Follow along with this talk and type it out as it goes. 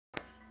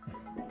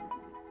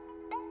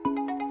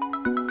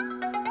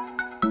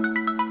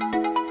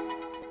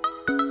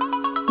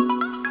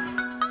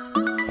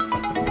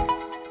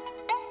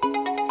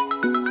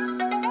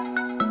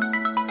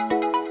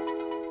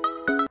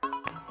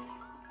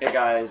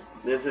guys,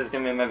 this is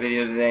gonna be my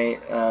video today.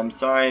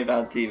 Sorry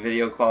about the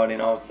video quality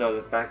and also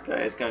the fact that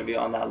it's gonna be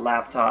on that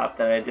laptop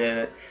that I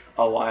did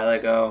a while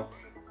ago.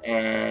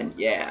 And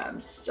yeah,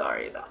 I'm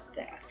sorry about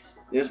that.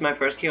 This is my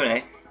first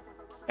Q&A,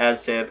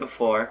 as stated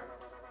before,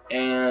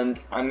 and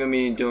I'm gonna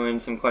be doing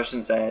some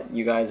questions that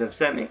you guys have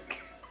sent me.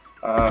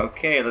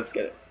 Okay, let's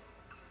get it.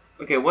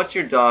 Okay, what's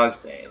your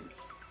dog's names?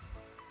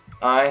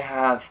 I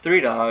have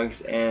 3 dogs,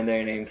 and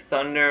they're named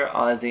Thunder,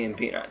 Ozzy, and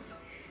Peanuts.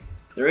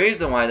 The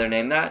reason why they're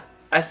named that,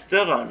 I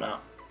still don't know.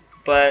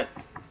 But,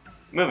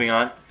 moving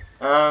on.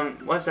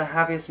 What's the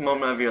happiest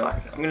moment of your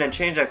life? I'm going to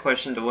change that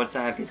question to what's the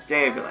happiest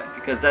day of your life,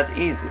 because that's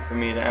easy for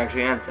me to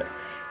actually answer.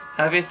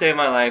 Happiest day of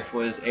my life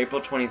was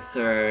April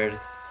 23rd,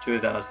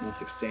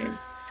 2016.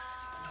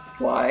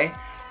 Why?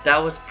 That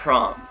was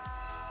prom.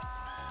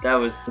 That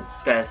was the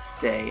best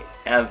day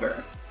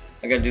ever.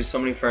 I got to do so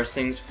many first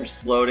things: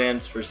 first slow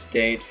dance, first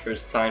date,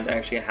 first time to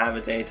actually have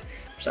a date,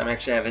 first time to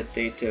actually have a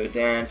date to a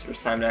dance, first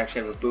time to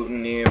actually have a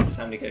boutonniere, first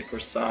time to get a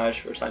corsage,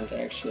 first time to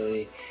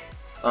actually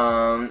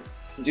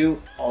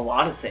do a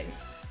lot of things.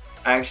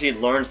 I actually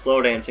learned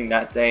slow dancing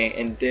that day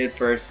and did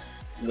for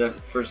the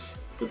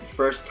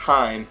first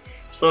time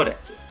slow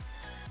dancing.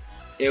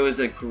 It was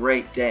a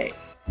great day.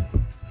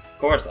 Of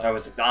course, I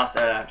was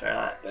exhausted after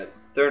that. But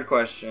third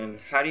question: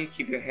 how do you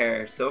keep your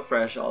hair so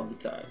fresh all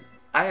the time?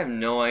 I have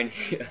no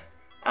idea.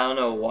 I don't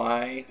know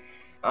why.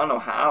 I don't know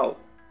how.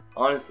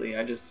 Honestly,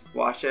 I just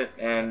wash it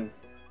and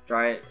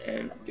dry it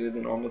and do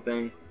the normal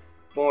thing.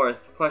 Fourth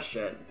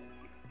question: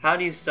 how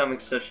do you stomach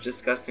such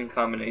disgusting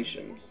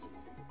combinations?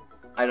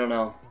 I don't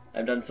know.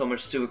 I've done so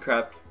much stupid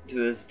crap to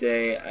this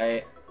day.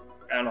 I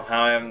don't know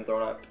how I haven't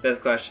thrown up.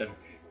 Fifth question: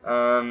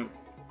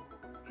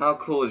 how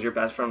cool is your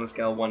best friend on a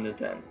scale of 1 to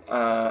 10?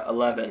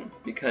 11,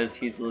 because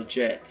he's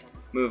legit.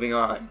 Moving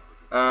on.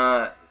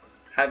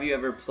 Have you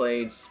ever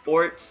played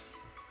sports?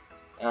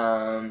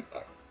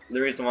 The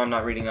reason why I'm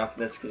not reading off of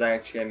this is because I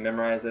actually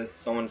memorized this.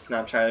 Someone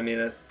Snapchatted me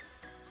this.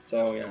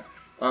 So yeah.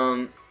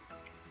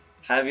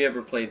 Have you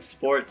ever played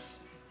sports?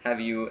 Have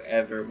you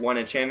ever won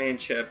a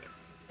championship?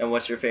 And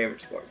what's your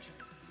favorite sports?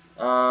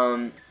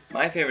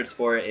 My favorite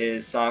sport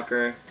is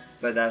soccer,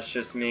 but that's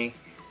just me.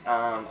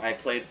 I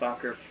played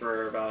soccer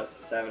for about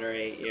 7 or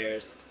 8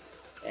 years,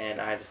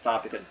 and I had to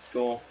stop because of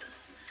school.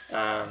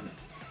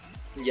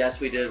 Yes,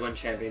 we did win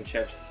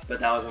championships, but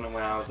that wasn't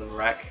when I was in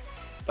rec.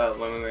 But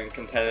when we were in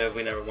competitive,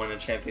 we never won a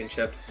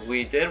championship.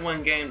 We did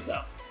win games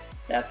though.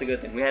 That's a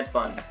good thing. We had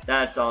fun.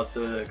 That's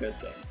also a good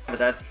thing.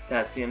 But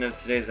that's the end of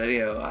today's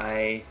video.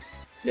 I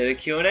did a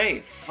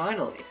Q&A,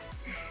 finally.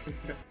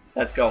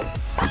 Let's go.